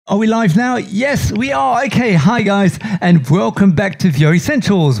Are we live now? Yes, we are. Okay, hi guys, and welcome back to VR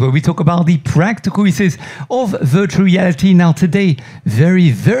Essentials, where we talk about the practical uses of virtual reality. Now today, very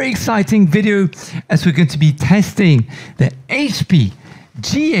exciting video, as we're going to be testing the HP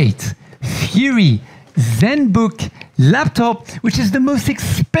G2 Fury ZBOOK laptop, which is the most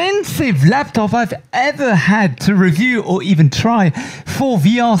expensive laptop I've ever had to review or even try for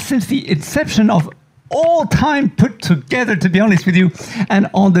VR since the inception of all time put together, to be honest with you, and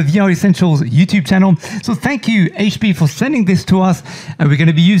on the VR Essentials YouTube channel. So thank you HP for sending this to us, and we're going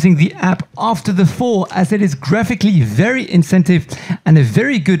to be using the app After the Fall, as it is graphically very incentive and a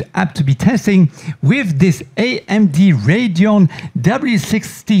very good app to be testing with this AMD Radeon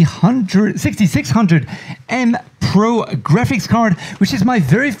W6600M Pro graphics card, which is my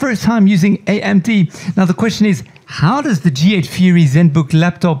very first time using AMD. Now the question is, how does the G2 Fury ZBOOK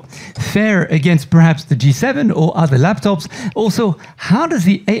laptop fare against perhaps the G7 or other laptops? Also, how does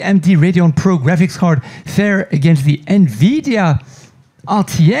the AMD Radeon Pro graphics card fare against the NVIDIA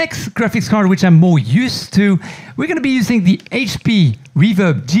RTX graphics card, which I'm more used to? We're going to be using the HP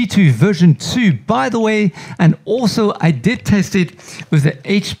Reverb G2 version 2, by the way, and also I did test it with the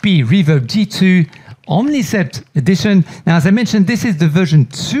HP Reverb G2 Omnicept edition. Now, as I mentioned, this is the version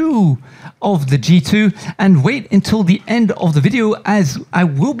 2 of the G2, and wait until the end of the video, as I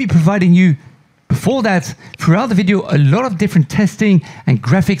will be providing you before that, throughout the video, a lot of different testing and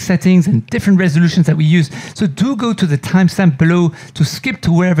graphic settings and different resolutions that we use. So do go to the timestamp below to skip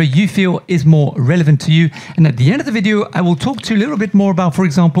to wherever you feel is more relevant to you. And at the end of the video, I will talk to you a little bit more about, for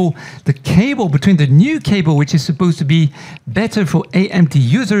example, the cable between the new cable, which is supposed to be better for AMD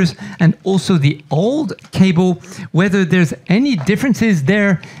users, and also the old cable, whether there's any differences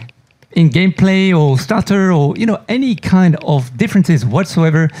there in gameplay or stutter or, you know, any kind of differences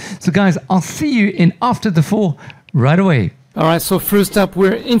whatsoever. So guys, I'll see you in After the Fall right away. All right, so first up,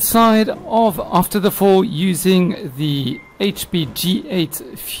 we're inside of After the Fall using the HP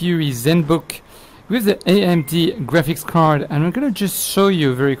G2 Fury ZBOOK with the AMD graphics card, and we're going to just show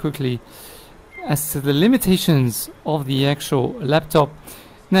you very quickly as to the limitations of the actual laptop.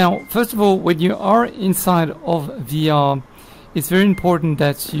 Now, first of all, when you are inside of VR, it's very important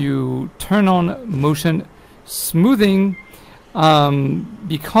that you turn on motion smoothing,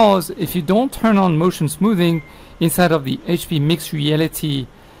 because if you don't turn on motion smoothing inside of the HP Mixed Reality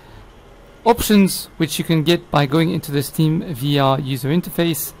options, which you can get by going into the SteamVR user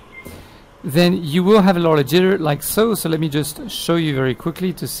interface, then you will have a lot of jitter like so. So let me just show you very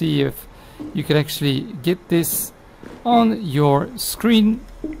quickly to see if you can actually get this on your screen.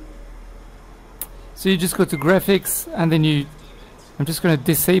 So you just go to graphics, and then I'm just going to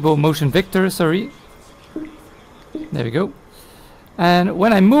disable motion vector, sorry. There we go. And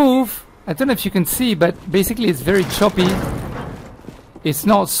when I move, I don't know if you can see, but basically it's very choppy. It's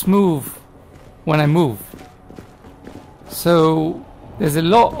not smooth when I move. So there's a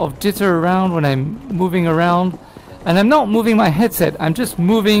lot of jitter around when I'm moving around. And I'm not moving my headset, I'm just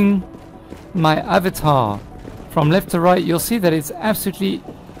moving my avatar from left to right. You'll see that it's absolutely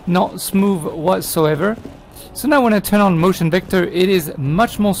not smooth whatsoever. So now when I turn on motion vector, it is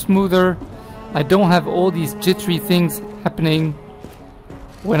much more smoother. I don't have all these jittery things happening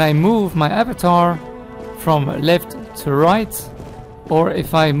when I move my avatar from left to right, or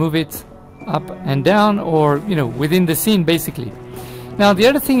if I move it up and down, or, you know, within the scene basically. Now the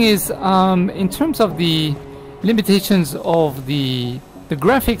other thing is, in terms of the limitations of the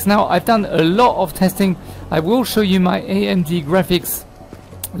graphics, now I've done a lot of testing. I will show you my AMD graphics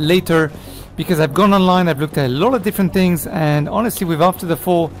later, because I've gone online, I've looked at a lot of different things, and honestly with After the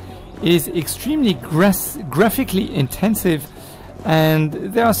Fall is extremely graphically intensive, and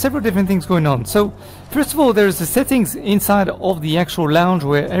there are several different things going on. So first of all, there's the settings inside of the actual lounge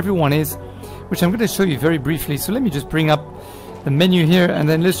where everyone is, which I'm going to show you very briefly. So let me just bring up the menu here, and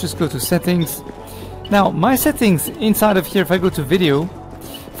then let's just go to settings. Now my settings inside of here, if I go to video,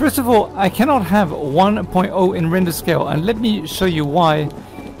 first of all, I cannot have 1.0 in render scale, and let me show you why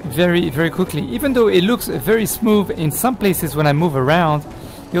very quickly. Even though it looks very smooth in some places when I move around,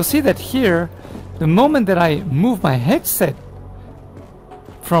 you'll see that here, the moment that I move my headset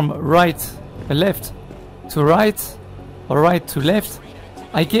from left to right, or right to left,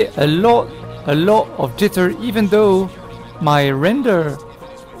 I get a lot of jitter, even though my render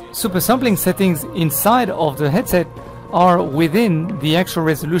super sampling settings inside of the headset are within the actual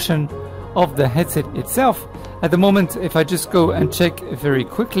resolution of the headset itself. At the moment, if I just go and check very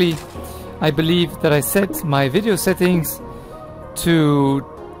quickly, I believe that I set my video settings to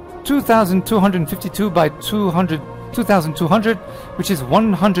 2252 by 2200, which is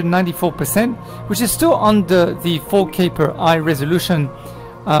 194%, which is still under the 4K per eye resolution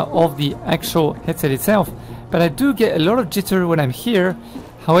of the actual headset itself. But I do get a lot of jitter when I'm here.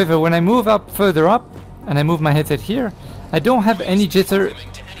 However, when I move up further up and I move my headset here, I don't have any jitter.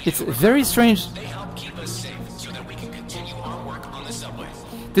 It's very strange.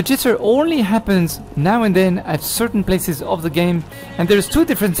 The jitter only happens now and then at certain places of the game, and there's two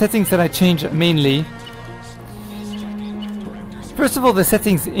different settings that I change mainly. First of all, the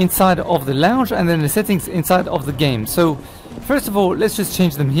settings inside of the lounge, and then the settings inside of the game. So first of all, let's just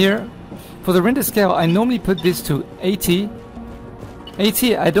change them here. For the render scale, I normally put this to 80.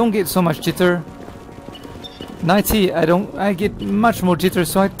 80, I don't get so much jitter. 90, I get much more jitter,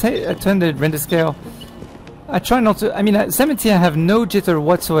 so I turn the render scale. I try not to, I mean at 70 I have no jitter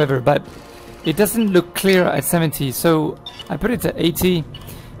whatsoever, but it doesn't look clear at 70, so I put it to 80.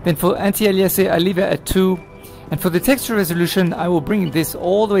 Then for anti-aliasing I leave it at 2. And for the texture resolution I will bring this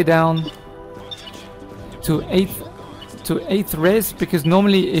all the way down to 8th res, because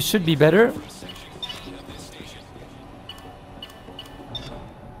normally it should be better.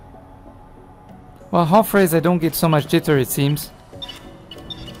 Well, half res I don't get so much jitter it seems,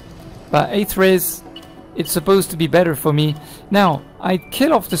 but 8th res it's supposed to be better for me. Now I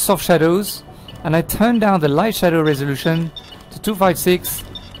kill off the soft shadows and I turn down the light shadow resolution to 256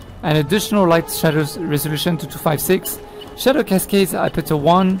 and additional light shadows resolution to 256. Shadow cascades I put to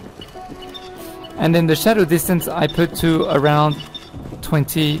 1, and then the shadow distance I put to around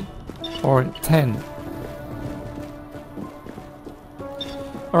 20 or 10.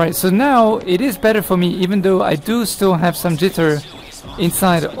 Alright, so now it is better for me, even though I do still have some jitter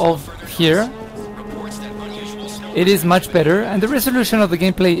inside of here. It is much better, and the resolution of the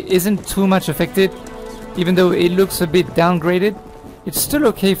gameplay isn't too much affected, even though it looks a bit downgraded. It's still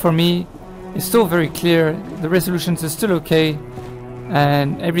okay for me. It's still very clear. The resolutions are still okay,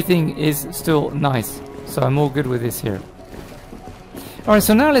 and everything is still nice. So I'm all good with this here. Alright,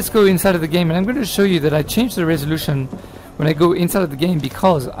 so now let's go inside of the game, and I'm going to show you that I changed the resolution when I go inside of the game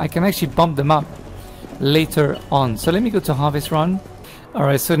because I can actually bump them up later on. So let me go to Harvest Run.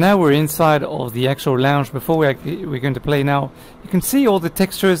 Alright, so now we're inside of the actual lounge. Before we're going to play now, you can see all the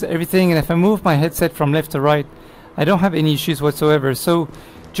textures, everything, and if I move my headset from left to right, I don't have any issues whatsoever. So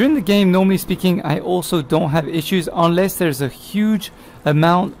during the game, normally speaking, I also don't have issues unless there's a huge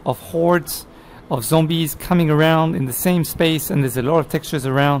amount of hordes of zombies coming around in the same space and there's a lot of textures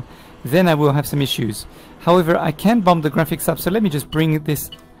around. Then I will have some issues. However, I can bump the graphics up, so let me just bring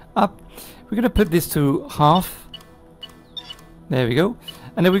this up. We're going to put this to half. There we go.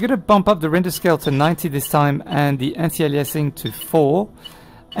 And then we're going to bump up the render scale to 90 this time and the anti-aliasing to 4.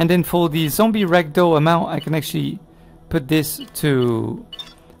 And then for the zombie ragdoll amount, I can actually put this to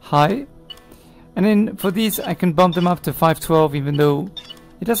high. And then for these, I can bump them up to 512, even though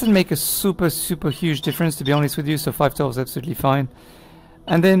it doesn't make a super huge difference, to be honest with you. So 512 is absolutely fine.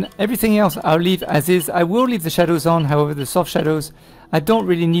 And then everything else I'll leave as is. I will leave the shadows on, however the soft shadows, I don't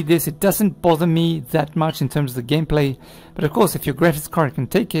really need this. It doesn't bother me that much in terms of the gameplay. But of course, if your graphics card can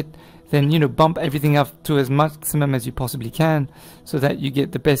take it, then, you know, bump everything up to as maximum as you possibly can so that you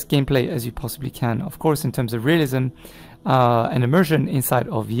get the best gameplay as you possibly can. Of course, in terms of realism and immersion inside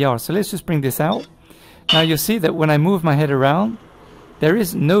of VR. So let's just bring this out. Now you'll see that when I move my head around, there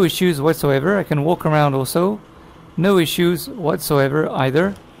is no issues whatsoever. I can walk around also. No issues whatsoever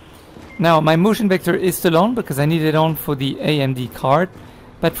either. Now my motion vector is still on because I need it on for the AMD card,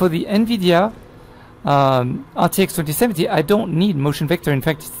 but for the NVIDIA RTX 2070 I don't need motion vector. In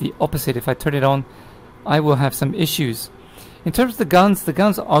fact, it's the opposite. If I turn it on, I will have some issues. In terms of the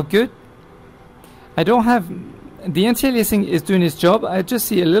guns are good. I don't have the anti-aliasing is doing its job. I just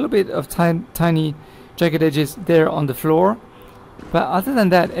see a little bit of tiny jagged edges there on the floor, but other than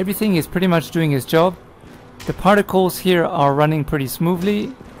that everything is pretty much doing its job. The particles here are running pretty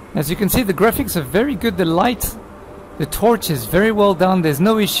smoothly. As you can see, the graphics are very good. The light, the torch is very well done. There's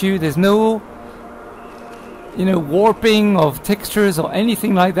no issue. There's no, you know, warping of textures or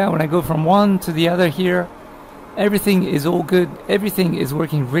anything like that when I go from one to the other here. Everything is all good. Everything is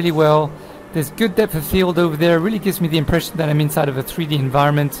working really well. There's good depth of field over there. Really gives me the impression that I'm inside of a 3D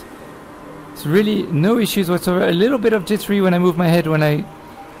environment. It's really no issues whatsoever. A little bit of jittery when I move my head when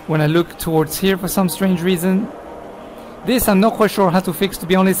I look towards here for some strange reason. This I'm not quite sure how to fix, to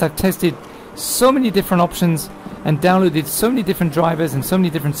be honest. I've tested so many different options and downloaded so many different drivers and so many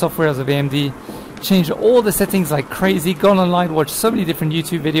different softwares of AMD. Changed all the settings like crazy, gone online, watched so many different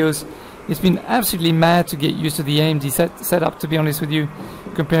YouTube videos. It's been absolutely mad to get used to the AMD setup, to be honest with you,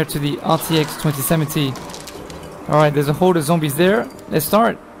 compared to the RTX 2070. Alright, there's a horde of zombies there. Let's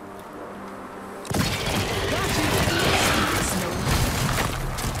start.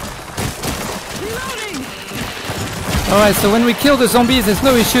 Alright, so when we kill the zombies, there's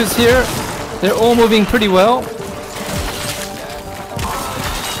no issues here. They're all moving pretty well.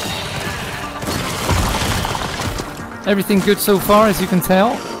 Everything good so far, as you can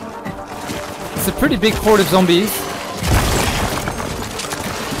tell. It's a pretty big horde of zombies.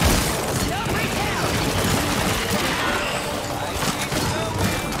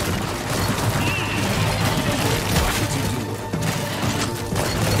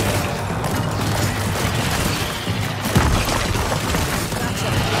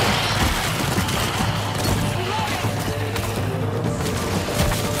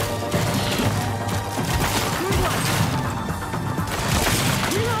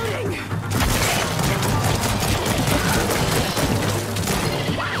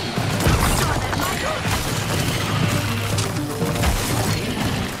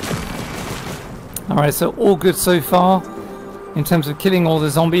 Alright, so all good so far in terms of killing all the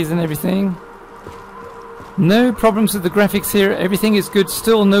zombies and everything. No problems with the graphics here, everything is good,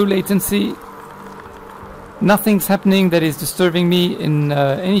 still no latency. Nothing's happening that is disturbing me in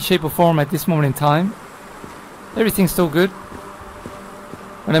any shape or form at this moment in time. Everything's still good.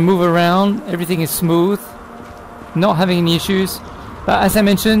 When I move around, everything is smooth, not having any issues. But as I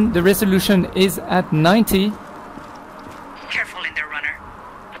mentioned, the resolution is at 90. Careful in there, runner.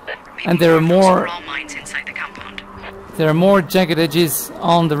 And there are more inside the compound. There are more jagged edges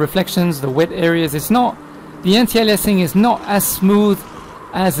on the reflections, the wet areas. It's not, the anti-aliasing is not as smooth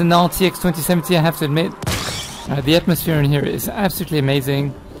as an RTX 2070, I have to admit. The atmosphere in here is absolutely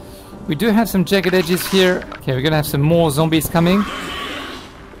amazing. We do have some jagged edges here. Okay, we're gonna have some more zombies coming.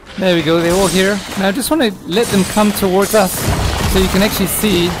 There we go, they're all here. Now I just want to let them come towards us so you can actually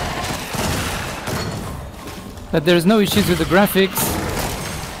see that there's no issues with the graphics.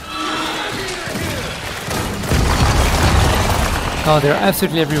 Oh, they're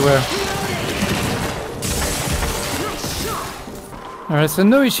absolutely everywhere. Alright, so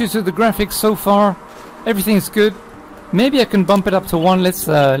no issues with the graphics so far. Everything's good. Maybe I can bump it up to 1. Let's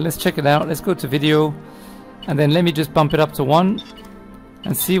check it out. Let's go to video. And then let me just bump it up to 1.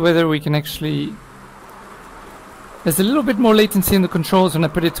 And see whether we can actually... There's a little bit more latency in the controls when I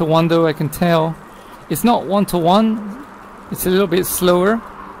put it to 1 though, I can tell. It's not 1 to 1. It's a little bit slower.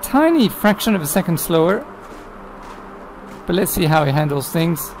 Tiny fraction of a second slower. But let's see how it handles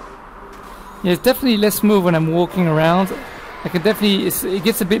things. Yeah, it's definitely less smooth when I'm walking around. I can definitely, it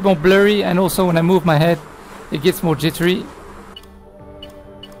gets a bit more blurry, and also when I move my head, it gets more jittery.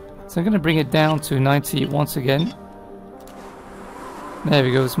 So I'm going to bring it down to 90 once again. There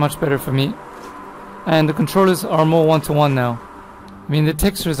we go, it's much better for me. And the controllers are more one-to-one now. I mean, the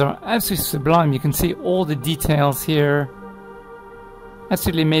textures are absolutely sublime. You can see all the details here.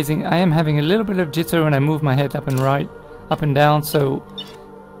 Absolutely amazing. I am having a little bit of jitter when I move my head up and down, so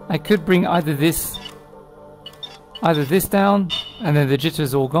I could bring either this down and then the jitter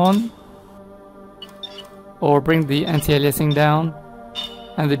is all gone, or bring the anti-aliasing down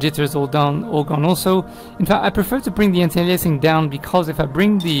and the jitter is all gone also. In fact, I prefer to bring the anti-aliasing down, because if I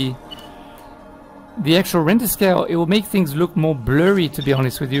bring the actual render scale, it will make things look more blurry, to be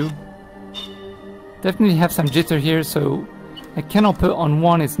honest with you. Definitely have some jitter here, so I cannot put on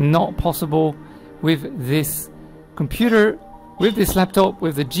 1. It's not possible with this computer, with this laptop,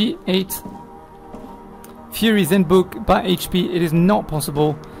 with the G8 Fury ZBOOK by HP. It is not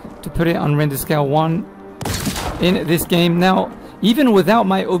possible to put it on render scale 1 in this game. Now, even without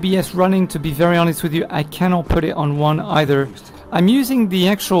my OBS running, to be very honest with you, I cannot put it on 1 either. I'm using the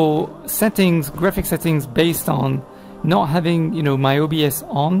actual settings, graphic settings, based on not having, you know, my OBS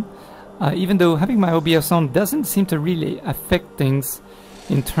on. Even though having my OBS on doesn't seem to really affect things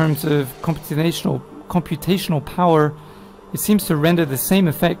in terms of computational power. It seems to render the same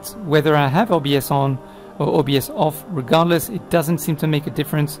effect whether I have OBS on or OBS off. Regardless, it doesn't seem to make a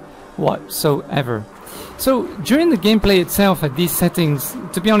difference whatsoever. So during the gameplay itself at these settings,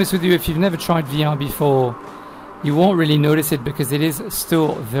 to be honest with you, if you've never tried VR before, you won't really notice it because it is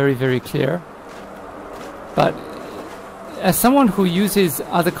still very, very clear. But as someone who uses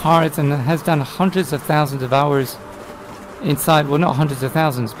other cards and has done hundreds of thousands of hours inside, well, not hundreds of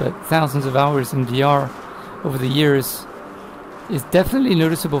thousands, but thousands of hours in VR over the years, is definitely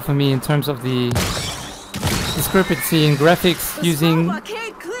noticeable for me in terms of the discrepancy in graphics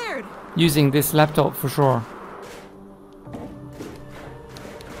using this laptop, for sure.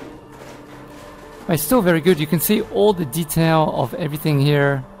 But it's still very good. You can see all the detail of everything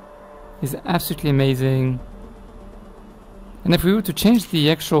here is absolutely amazing. And if we were to change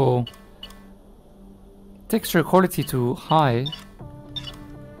the actual texture quality to high,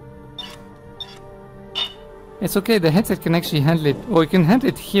 it's okay, the headset can actually handle it, or it can handle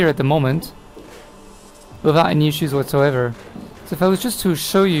it here at the moment. without any issues whatsoever. So if I was just to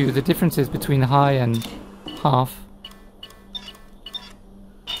show you the differences between high and half.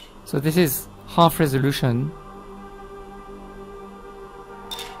 So this is half resolution.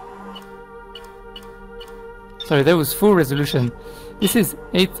 Sorry, that was full resolution. This is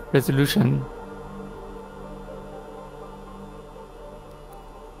 8th resolution.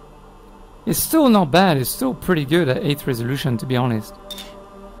 It's still not bad, it's still pretty good at 8th resolution, to be honest.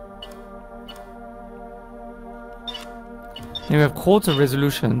 Then we have quarter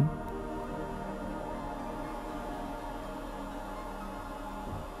resolution.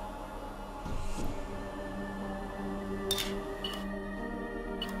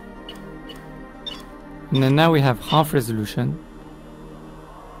 And then now we have half resolution.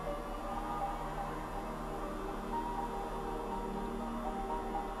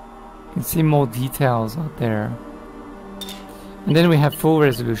 You can see more details out there. And then we have full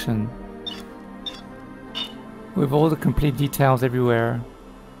resolution, with all the complete details everywhere.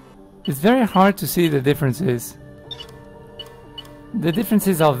 It's very hard to see the differences. The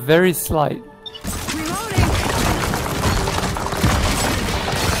differences are very slight.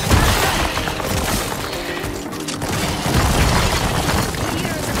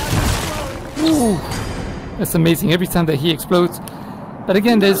 Ooh, that's amazing every time that he explodes. But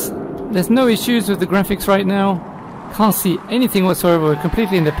again, there's no issues with the graphics right now. Can't see anything whatsoever. We're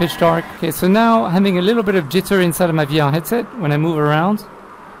completely in the pitch dark. Okay, so now having a little bit of jitter inside of my VR headset when I move around,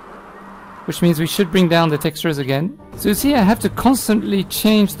 which means we should bring down the textures again. So you see I have to constantly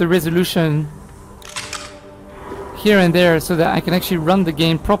change the resolution here and there so that I can actually run the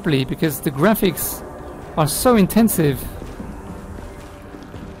game properly, because the graphics are so intensive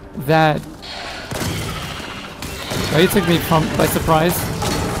that... Oh, you took me by surprise.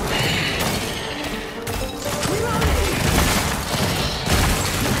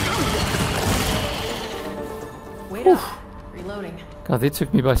 Wait up. Reloading. God, they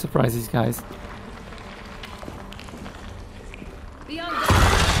took me by surprise, these guys.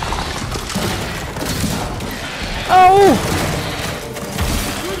 Oh!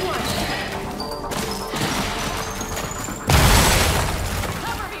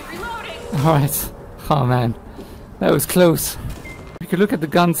 Alright. Oh man. That was close. We could look at the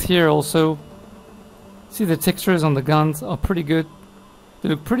guns here also. See, the textures on the guns are pretty good. They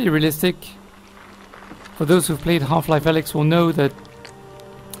look pretty realistic. For those who've played Half-Life Alyx will know that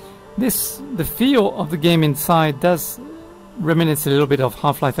the feel of the game inside does reminisce a little bit of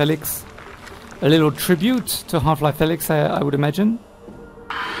Half-Life Alyx. A little tribute to Half-Life Alyx, I would imagine.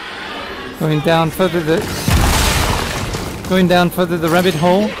 Going down further the rabbit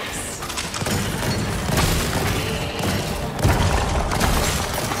hole.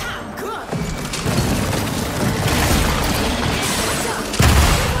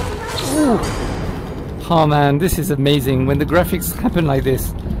 Oh man, this is amazing. When the graphics happen like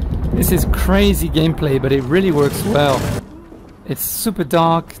this, this is crazy gameplay, but it really works well. It's super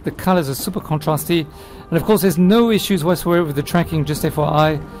dark, the colors are super contrasty, and of course there's no issues whatsoever with the tracking, just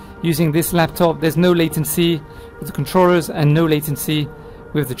FYI. Using this laptop, there's no latency with the controllers and no latency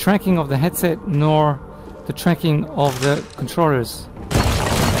with the tracking of the headset nor the tracking of the controllers.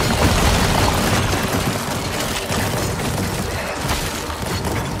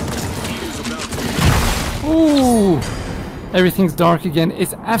 Ooh, everything's dark again.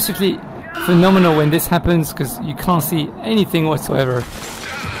 It's absolutely phenomenal when this happens because you can't see anything whatsoever.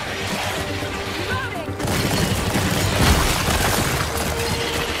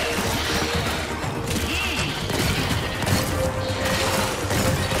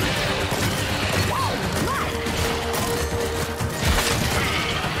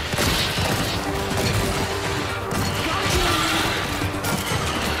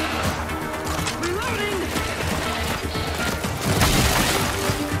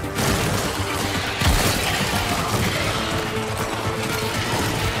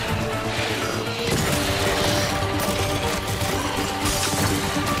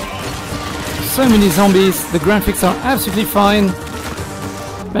 So many zombies, the graphics are absolutely fine.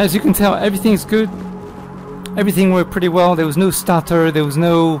 But as you can tell, everything's good. Everything worked pretty well. There was no stutter, there was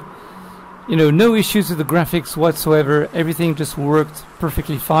no, no issues with the graphics whatsoever. Everything just worked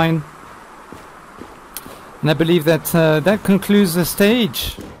perfectly fine. And I believe that that concludes the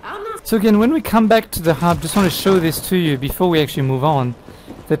stage. So again, when we come back to the hub, just want to show this to you before we actually move on.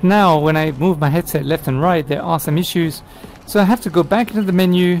 That now, when I move my headset left and right, there are some issues. So I have to go back into the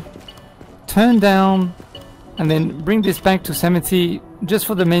menu, turn down, and then bring this back to 70. Just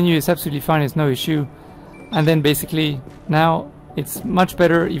for the menu, it's absolutely fine, it's no issue. And then basically, now it's much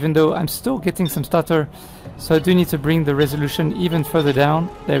better, even though I'm still getting some stutter. So I do need to bring the resolution even further down.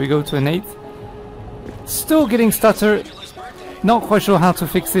 There we go, to an 8th. Still getting stutter. Not quite sure how to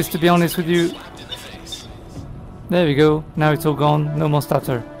fix this, to be honest with you. There we go. Now it's all gone. No more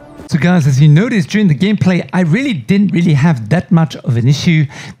stutter. So guys, as you noticed during the gameplay, I really didn't have that much of an issue,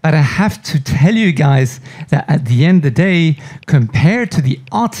 but I have to tell you guys that at the end of the day, compared to the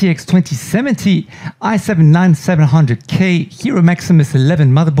RTX 2070 i7-9700K Hero Maximus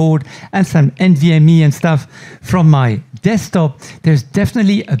 11 motherboard and some NVMe and stuff from my desktop, there's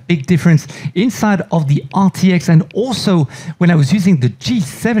definitely a big difference inside of the RTX. And also when I was using the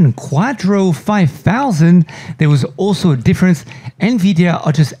G7 Quadro 5000, there was also a difference. NVIDIA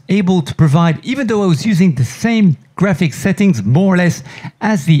are just able to provide, even though I was using the same graphics settings more or less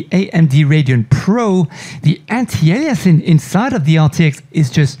as the AMD Radeon Pro, the anti-aliasing inside of the RTX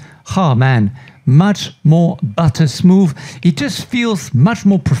is just, oh man, much more butter smooth. It just feels much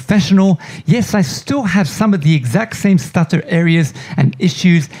more professional. Yes, I still have some of the exact same stutter areas and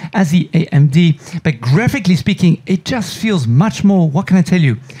issues as the AMD, but graphically speaking, it just feels much more, what can I tell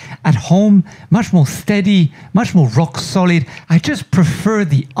you, at home, much more steady, much more rock solid. I just prefer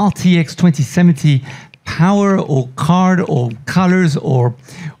the RTX 2070 power or card or colors or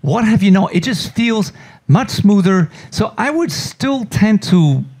what have you not. It just feels much smoother. So I would still tend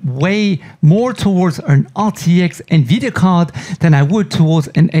to weigh more towards an RTX NVIDIA card than I would towards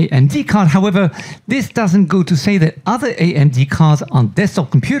an AMD card. However, this doesn't go to say that other AMD cards on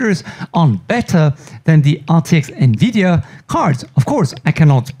desktop computers aren't better than the RTX NVIDIA cards. Of course, I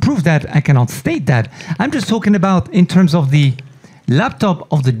cannot prove that. I cannot state that. I'm just talking about in terms of the laptop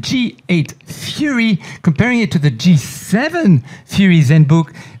of the G8 Fury, comparing it to the G7 Fury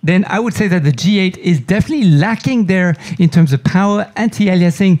ZenBOOK, then I would say that the G8 is definitely lacking there in terms of power,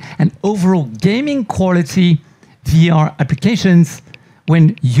 anti-aliasing, and overall gaming quality VR applications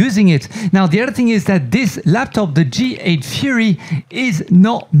when using it. Now, the other thing is that this laptop, the G8 Fury, is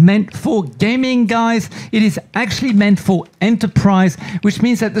not meant for gaming, guys. It is actually meant for enterprise, which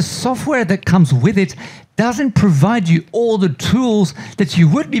means that the software that comes with it doesn't provide you all the tools that you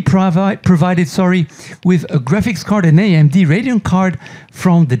would be provided with a graphics card, an AMD Radeon card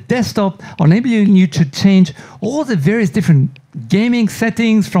from the desktop, enabling you to change all the various different gaming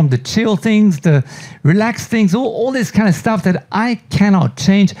settings, from the chill things, the relaxed things, all this kind of stuff that I cannot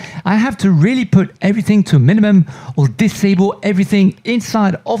change. I have to really put everything to a minimum or disable everything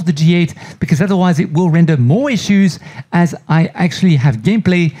inside of the G8, because otherwise it will render more issues as I actually have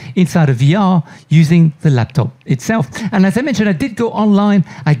gameplay inside of VR using the laptop itself. And as I mentioned, I did go online,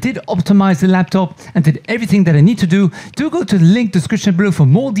 I did optimize the laptop and did everything that I need to do. Do go to the link description below for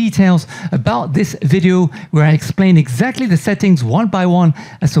more details about this video, where I explain exactly the settings one by one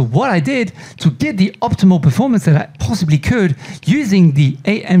as to what I did to get the optimal performance that I possibly could using the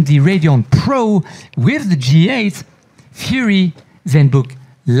AMD Radeon Pro with the G8 Fury ZenBOOK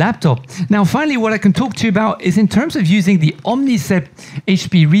laptop. Now, finally, what I can talk to you about is in terms of using the Omnicept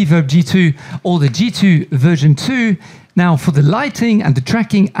HP Reverb G2 or the G2 version 2. Now, for the lighting and the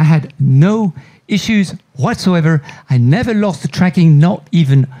tracking, I had no issues whatsoever. I never lost the tracking, not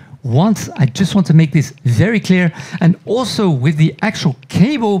even once. I just want to make this very clear. And also with the actual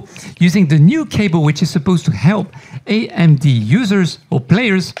cable, using the new cable, which is supposed to help AMD users or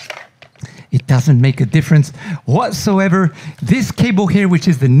players, it doesn't make a difference whatsoever. This cable here, which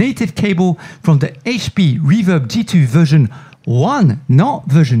is the native cable from the HP Reverb G2 version 1, not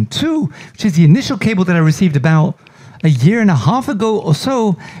version 2, which is the initial cable that I received about a year and a half ago or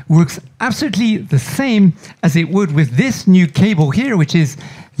so, works absolutely the same as it would with this new cable here, which is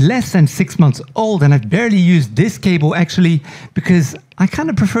less than 6 months old. And I've barely used this cable actually, because I kind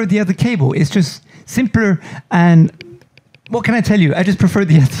of prefer the other cable. It's just simpler, and what can I tell you? I just prefer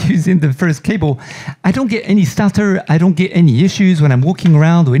using the first cable. I don't get any stutter. I don't get any issues when I'm walking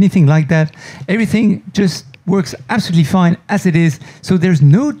around or anything like that. Everything just works absolutely fine as it is. So there's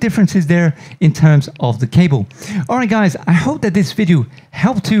no differences there in terms of the cable. All right, guys, I hope that this video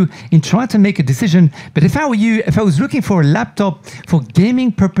helped you in trying to make a decision. But if I were you, if I was looking for a laptop for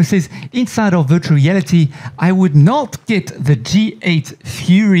gaming purposes inside of virtual reality, I would not get the G8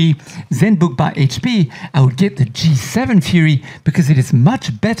 Fury ZenBOOK by HP. I would get the G7 Fury, because it is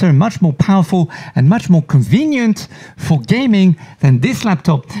much better, much more powerful, and much more convenient for gaming than this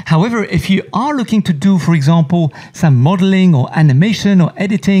laptop. However, if you are looking to do, for example, some modeling or animation or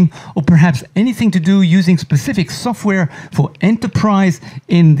editing, or perhaps anything to do using specific software for enterprise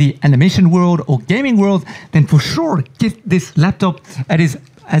in the animation world or gaming world, then for sure get this laptop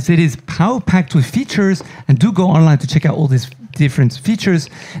as it is power packed with features, and do go online to check out all these different features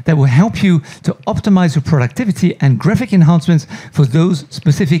that will help you to optimize your productivity and graphic enhancements for those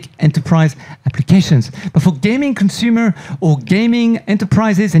specific enterprise applications. But for gaming consumer or gaming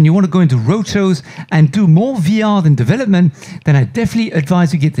enterprises and you want to go into roadshows and do more VR than development, then I definitely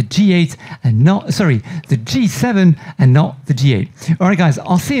advise you get the G8 and not, sorry, the G7 and not the G8. All right, guys,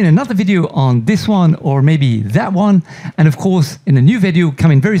 I'll see you in another video on this one or maybe that one. And of course, in a new video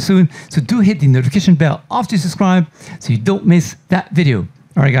coming very soon. So do hit the notification bell after you subscribe so you don't miss that video.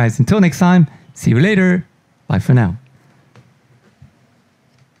 All right, guys, until next time, see you later. Bye for now.